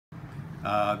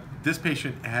This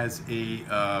patient has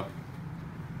a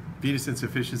venous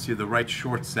insufficiency of the right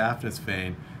short saphenous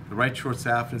vein. The right short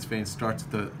saphenous vein starts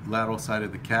at the lateral side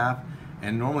of the calf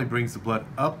and normally brings the blood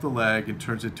up the leg and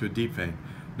turns it to a deep vein.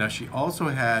 Now, she also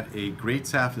had a great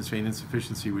saphenous vein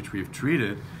insufficiency, which we have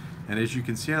treated, and as you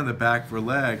can see on the back of her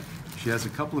leg, she has a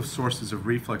couple of sources of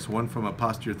reflux, one from a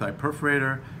posterior thigh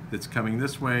perforator that's coming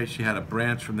this way. She had a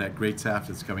branch from that great saphenous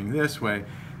that's coming this way.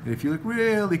 And if you look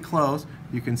really close,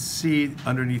 you can see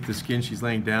underneath the skin she's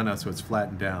laying down now, so it's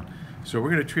flattened down. So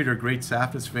we're going to treat her great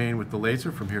saphenous vein with the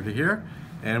laser from here to here,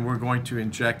 and we're going to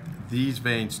inject these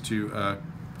veins to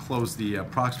close the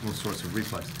proximal source of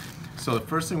reflux. So the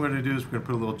first thing we're going to do is we're going to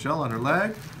put a little gel on her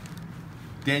leg.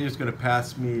 Daniel's going to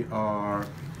pass me our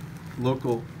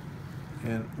local,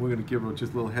 and we're going to give her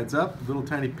just a little heads up, a little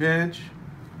tiny pinch.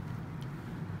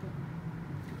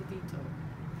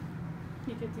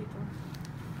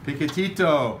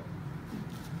 Picatito.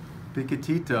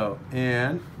 Picatito.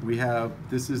 And we have,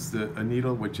 this is a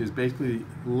needle which is basically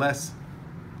less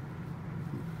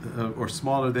or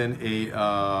smaller than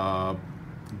a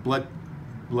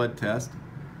blood test.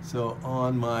 So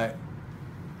on my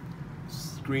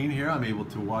screen here, I'm able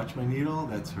to watch my needle.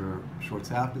 That's her short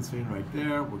saphenous vein right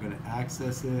there. We're going to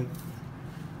access it.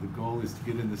 The goal is to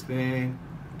get in this vein,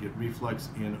 get reflux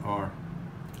in our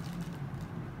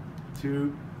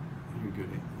tube. You're good.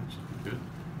 That should be good.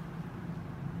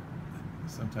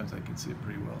 Sometimes I can see it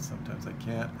pretty well. Sometimes I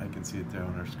can't. I can see it there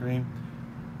on our screen.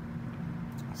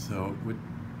 So what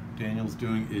Daniel's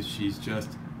doing is she's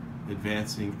just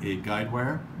advancing a guide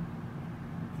wire,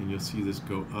 and you'll see this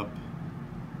go up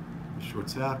the short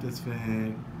saphenous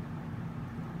vein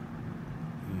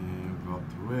and go up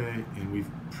the way, and we've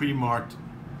pre-marked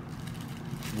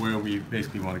where we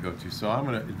basically want to go to. So I'm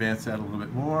going to advance that a little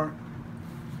bit more.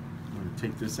 I'm going to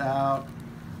take this out.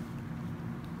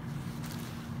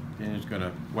 Daniel's going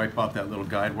to wipe out that little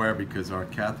guide wire because our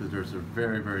catheters are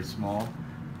very, very small.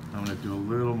 I'm going to do a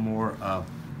little more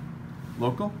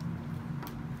local.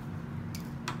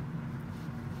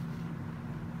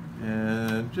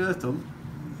 And just a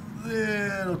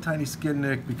little tiny skin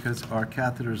nick because our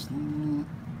catheter is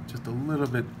just a little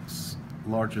bit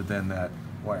larger than that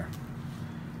wire.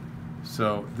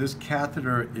 So this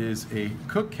catheter is a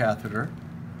Cook catheter.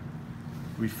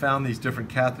 We found these different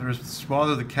catheters. The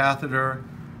smaller the catheter,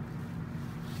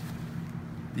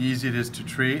 the easier it is to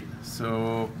treat.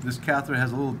 So this catheter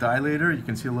has a little dilator. You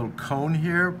can see a little cone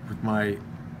here with my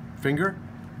finger.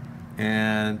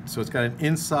 And so it's got an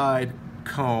inside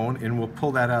cone, and we'll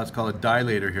pull that out. It's called a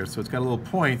dilator here. So it's got a little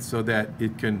point so that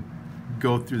it can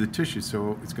go through the tissue.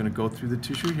 So it's going to go through the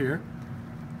tissue here,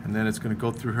 and then it's going to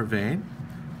go through her vein.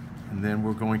 And then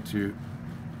we're going to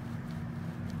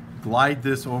glide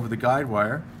this over the guide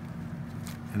wire,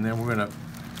 and then we're going to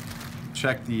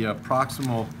check the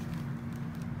proximal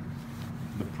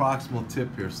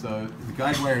tip here. So the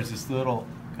guide wire is this little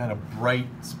kind of bright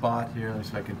spot here. Let me see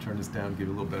if I can turn this down and get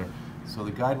a little better. So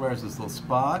the guide wire is this little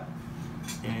spot,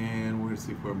 and we're going to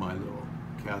see where my little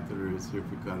catheter is here,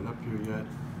 if we've got it up here yet.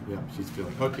 Yeah, she's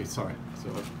feeling. Okay, sorry. So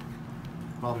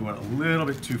probably went a little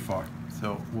bit too far.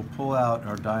 So we'll pull out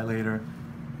our dilator,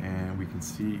 and we can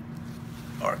see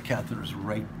our catheter is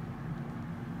right.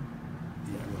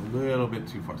 Yeah, a little bit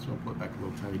too far. So we'll pull it back a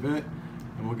little tiny bit,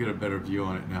 and we'll get a better view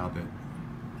on it now that.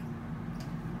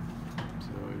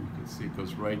 So you can see it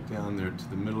goes right down there to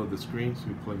the middle of the screen. So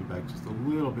we pull it back just a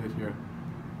little bit here.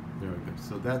 There we go.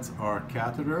 So that's our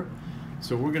catheter.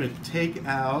 So we're going to take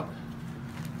out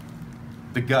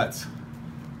the guts.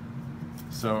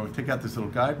 So take out this little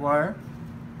guide wire.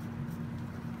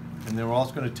 And then we're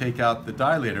also going to take out the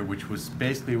dilator, which was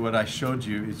basically what I showed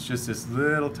you. It's just this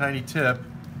little tiny tip,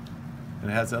 and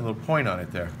it has that little point on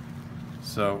it there.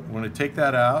 So we're going to take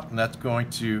that out, and that's going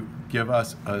to give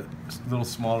us a little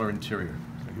smaller interior.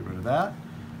 So get rid of that.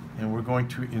 And we're going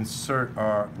to insert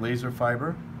our laser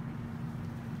fiber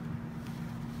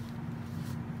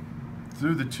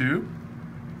through the tube.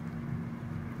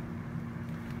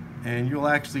 And you'll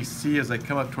actually see, as I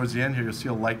come up towards the end here, you'll see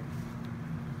a light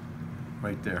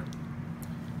right there.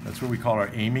 That's what we call our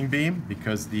aiming beam,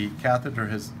 because the catheter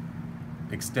has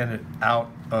extended out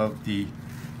of the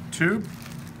tube.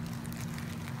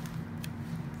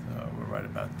 So we're right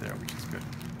about there, which is good.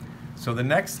 So the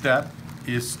next step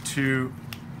is to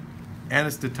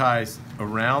anesthetize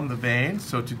around the vein.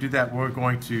 So to do that, we're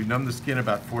going to numb the skin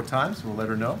about 4 times. We'll let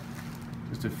her know.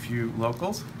 Just a few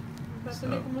locals. So,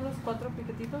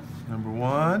 number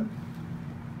 1.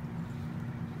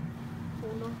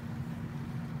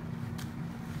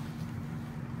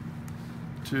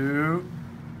 2.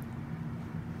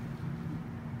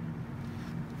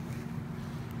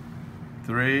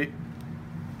 3.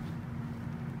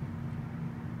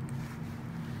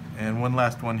 And one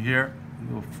last one here, a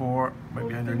little 4 right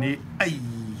behind her knee. Ay,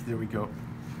 there we go.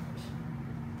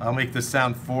 I'll make the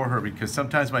sound for her because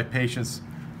sometimes my patients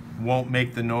won't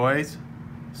make the noise,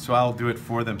 so I'll do it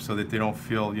for them so that they don't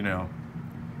feel, you know,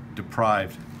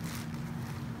 deprived.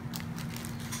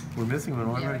 We're missing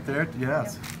one right there.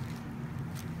 Yes. Yep.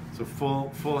 So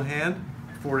full hand,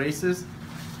 4 aces.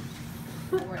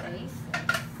 4 aces.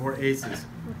 4 aces.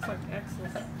 Looks like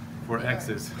X's. 4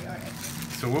 X's.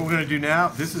 So what we're going to do now,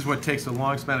 this is what takes the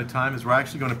longest amount of time, is we're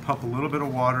actually going to pump a little bit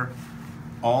of water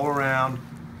all around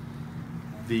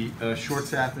the short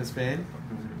saphenous vein.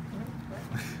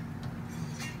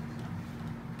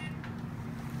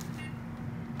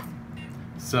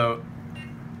 So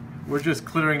we're just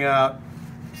clearing out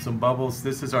some bubbles.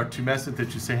 This is our tumescent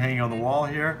that you see hanging on the wall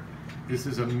here. This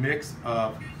is a mix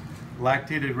of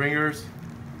lactated ringers,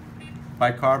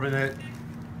 bicarbonate,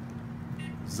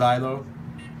 xylo.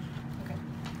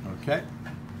 Okay.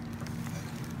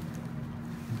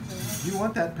 You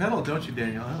want that pedal, don't you,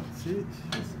 Danielle? Oh, see,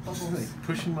 she's like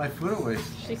pushing my foot away.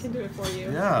 She can do it for you.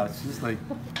 Yeah, she's like.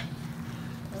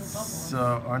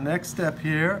 So our next step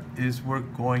here is we're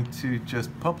going to just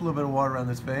pump a little bit of water around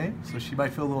this vein. So she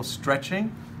might feel a little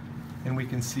stretching, and we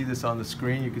can see this on the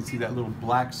screen. You can see that little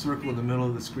black circle in the middle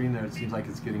of the screen there. It seems like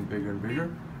it's getting bigger and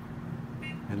bigger.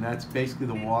 And that's basically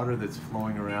the water that's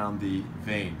flowing around the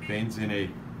vein. Vein's in a,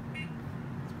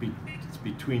 it's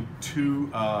between 2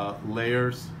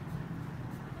 layers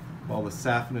called the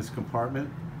saphenous compartment.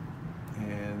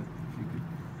 And if you could,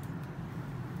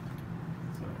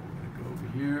 so we're going to go over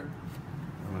here.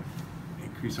 I'm going to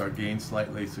increase our gain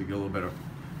slightly so you get a little better.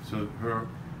 So her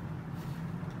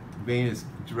vein is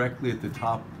directly at the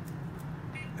top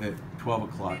at 12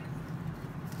 o'clock.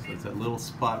 So it's that little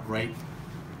spot right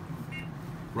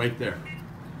there.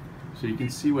 So you can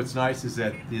see what's nice is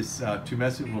that this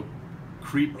tumescent will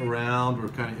creep around or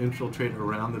kind of infiltrate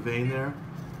around the vein there.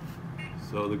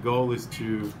 So the goal is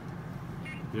to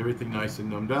get everything nice and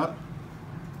numbed up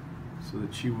so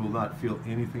that she will not feel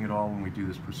anything at all when we do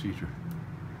this procedure.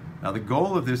 Now the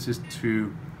goal of this is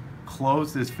to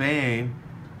close this vein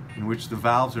in which the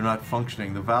valves are not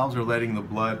functioning. The valves are letting the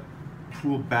blood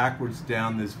pool backwards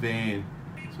down this vein,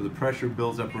 so the pressure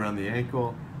builds up around the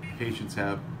ankle. Patients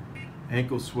have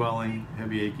ankle swelling,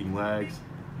 heavy aching legs.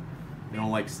 They don't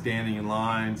like standing in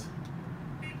lines.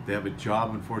 They have a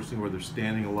job, unfortunately, where they're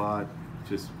standing a lot.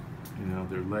 Just, you know,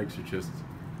 their legs are just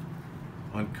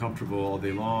uncomfortable all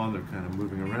day long. They're kind of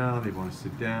moving around. They want to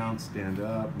sit down, stand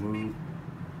up, move.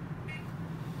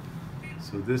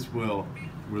 So this will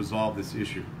resolve this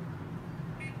issue.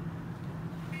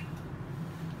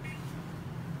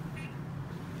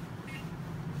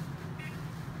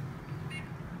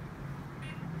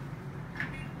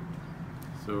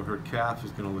 So her calf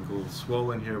is going to look a little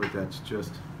swollen here, but that's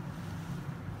just,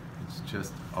 it's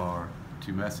just our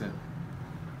tumescent.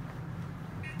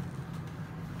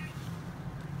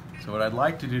 So what I'd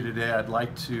like to do today, I'd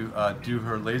like to do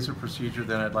her laser procedure,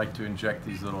 then I'd like to inject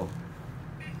these little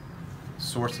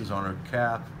sources on her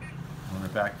calf, on the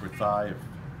back of her thigh. If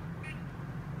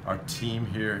our team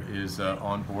here is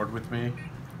on board with me,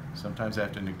 sometimes I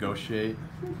have to negotiate.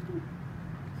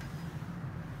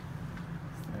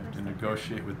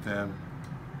 Negotiate with them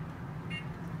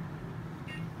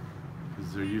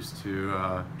because they're used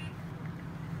to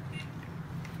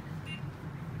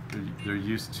they're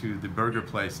used to the burger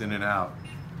place, in and out.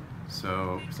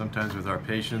 So sometimes with our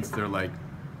patients, they're like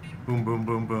boom, boom,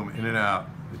 boom, boom, in and out.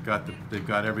 They've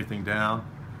got everything down.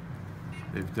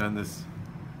 They've done this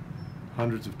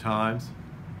hundreds of times.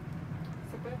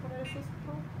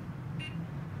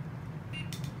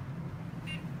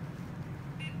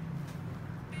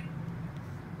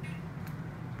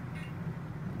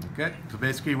 Okay, so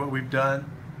basically what we've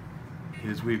done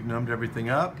is we've numbed everything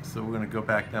up, so we're going to go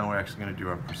back down. We're actually going to do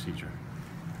our procedure.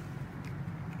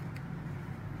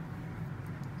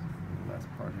 The last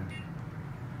part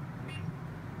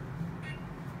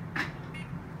here.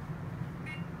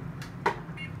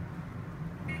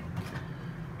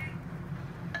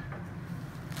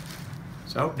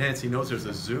 So I hope Nancy knows there's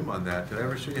a zoom on that. Did I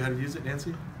ever show you how to use it,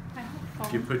 Nancy? I have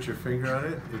If you put your finger on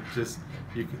it, it just,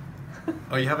 you can,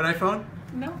 oh, you have an iPhone?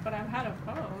 No, but I've had a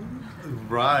phone.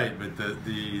 Right, but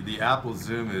the Apple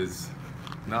Zoom is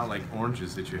not like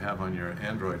oranges that you have on your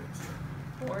Android.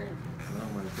 Orange. Oh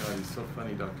my God, he's so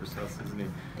funny, Dr. Suss, isn't he?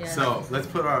 Yeah. So let's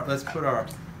put our. Oh,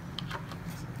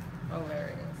 there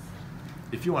it is.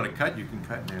 If you want to cut, you can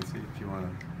cut, Nancy. If you want to.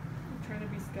 I'm trying to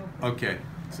be skillful. Okay,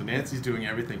 so Nancy's doing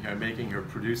everything here. I'm making her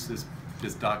produce this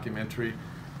documentary.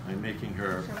 I'm making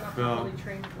her Which I'm not film. properly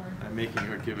trained for. I'm making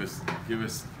her give us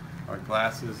our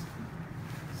glasses.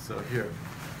 So here.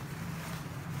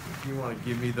 you want to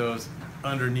give me those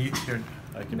underneath here,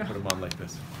 I can No. put them on like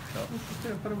this. No. I'm just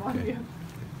gonna put them on Okay. you.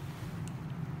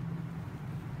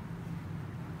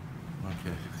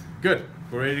 Okay, good.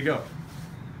 We're ready to go.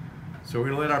 So we're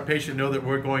going to let our patient know that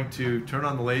we're going to turn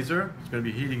on the laser. It's going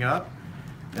to be heating up,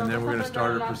 and then we're going to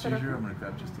start our procedure. I'm going to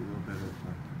grab just a little bit of.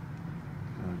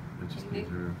 I just need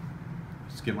her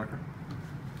skin marker.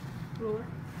 Ruler.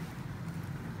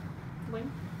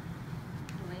 Length.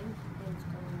 Length is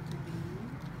going to be.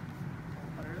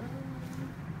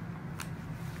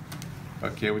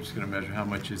 Okay, we're just going to measure how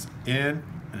much is in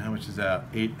and how much is out.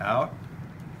 8 out,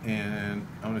 and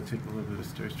I'm going to take a little bit of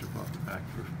steri strip off the back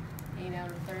first. 8 out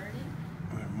of 30.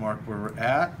 I'm going to mark where we're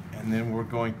at, and then we're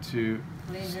going to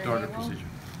Laser start our label. procedure.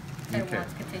 And Okay.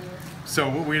 once continuous. So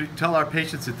what we tell our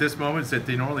patients at this moment is that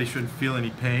they normally shouldn't feel any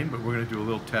pain, but we're going to do a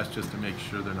little test just to make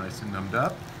sure they're nice and numbed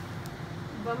up.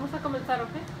 Vamos a comenzar, ¿ok?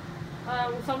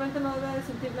 Usualmente no debe de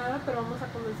sentir nada, pero vamos a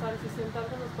comenzar. Si siente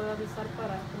algo, nos puede avisar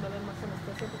para que no dé más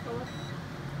anestesia, por favor.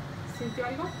 ¿Sintió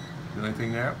algo? Feel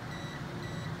anything there?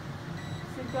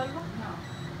 ¿Sintió algo?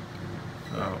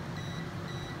 No. So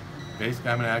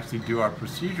basically I'm going to actually do our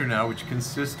procedure now, which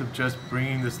consists of just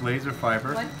bringing this laser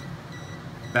fiber One.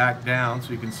 back down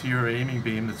so you can see her aiming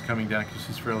beam that's coming down because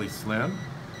she's fairly slim.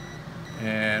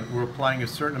 And we're applying a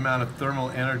certain amount of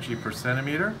thermal energy per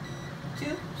centimeter. 2.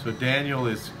 So Daniel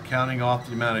is counting off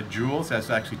the amount of joules. That's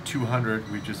actually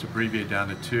 200. We just abbreviate down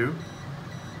to 2.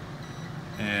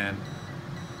 And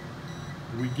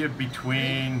we give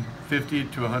between 50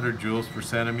 to 100 joules per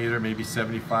centimeter, maybe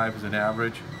 75 as an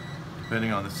average,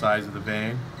 depending on the size of the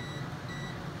vein.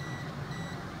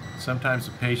 Sometimes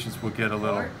the patients will get a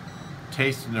little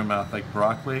taste in their mouth like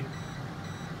broccoli.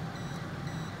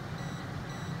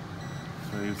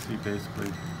 So you see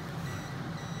basically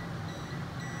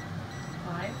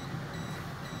 5.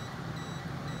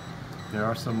 there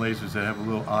are some lasers that have a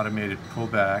little automated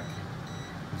pullback.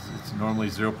 It's normally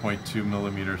 0.2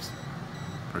 millimeters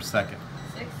per second.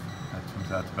 6. That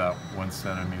comes out to about 1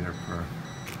 centimeter per.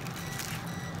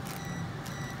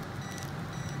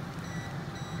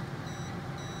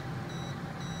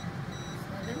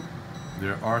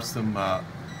 There are some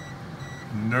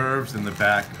nerves in the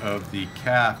back of the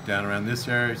calf down around this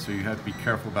area, so you have to be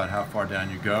careful about how far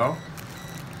down you go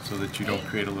so that you don't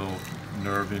create a little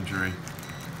nerve injury,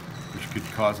 which could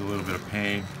cause a little bit of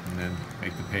pain and then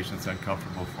make the patients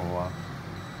uncomfortable for a while.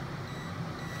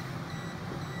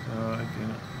 So,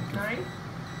 9.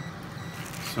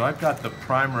 so I've got the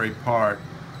primary part.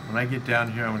 When I get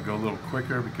down here, I'm going to go a little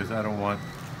quicker because I don't want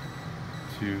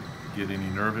to get any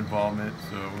nerve involvement.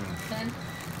 So 10.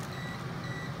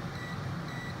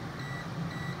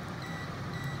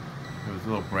 there was a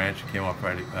little branch that came off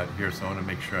right out here, so I want to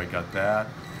make sure I got that.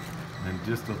 And then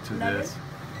distal to this,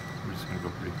 we're just going to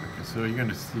go pretty quick. So you're going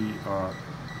to see our,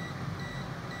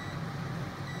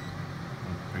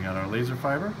 bring out our laser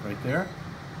fiber right there.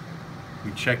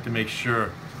 We check to make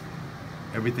sure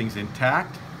everything's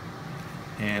intact,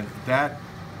 and that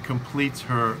completes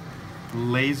her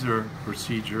laser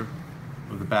procedure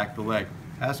of the back of the leg.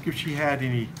 Ask if she had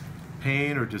any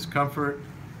pain or discomfort.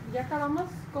 ¿Ya acabamos?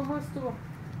 ¿Cómo estuvo?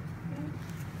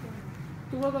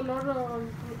 ¿Tuvo dolor o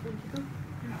inquietud?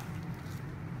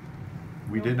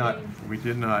 We No did not. pain. We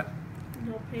did not.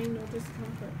 No pain, no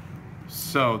discomfort.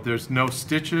 So there's no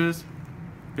stitches.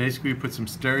 Basically, we put some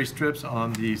steri strips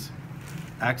on these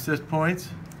access points.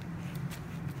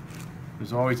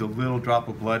 There's always a little drop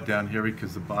of blood down here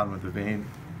because the bottom of the vein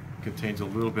contains a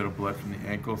little bit of blood from the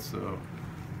ankle, so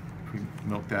if we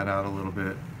milk that out a little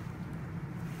bit.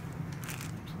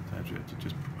 Sometimes you have to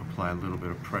just apply a little bit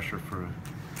of pressure for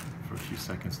a few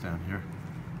seconds down here.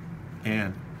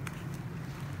 And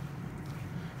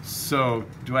so,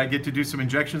 do I get to do some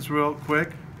injections real quick?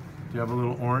 Do you have a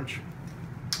little orange?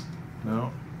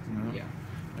 No? No? Yeah.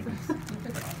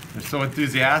 They're so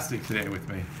enthusiastic today with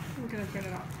me. I'm gonna turn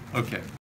it off. Okay.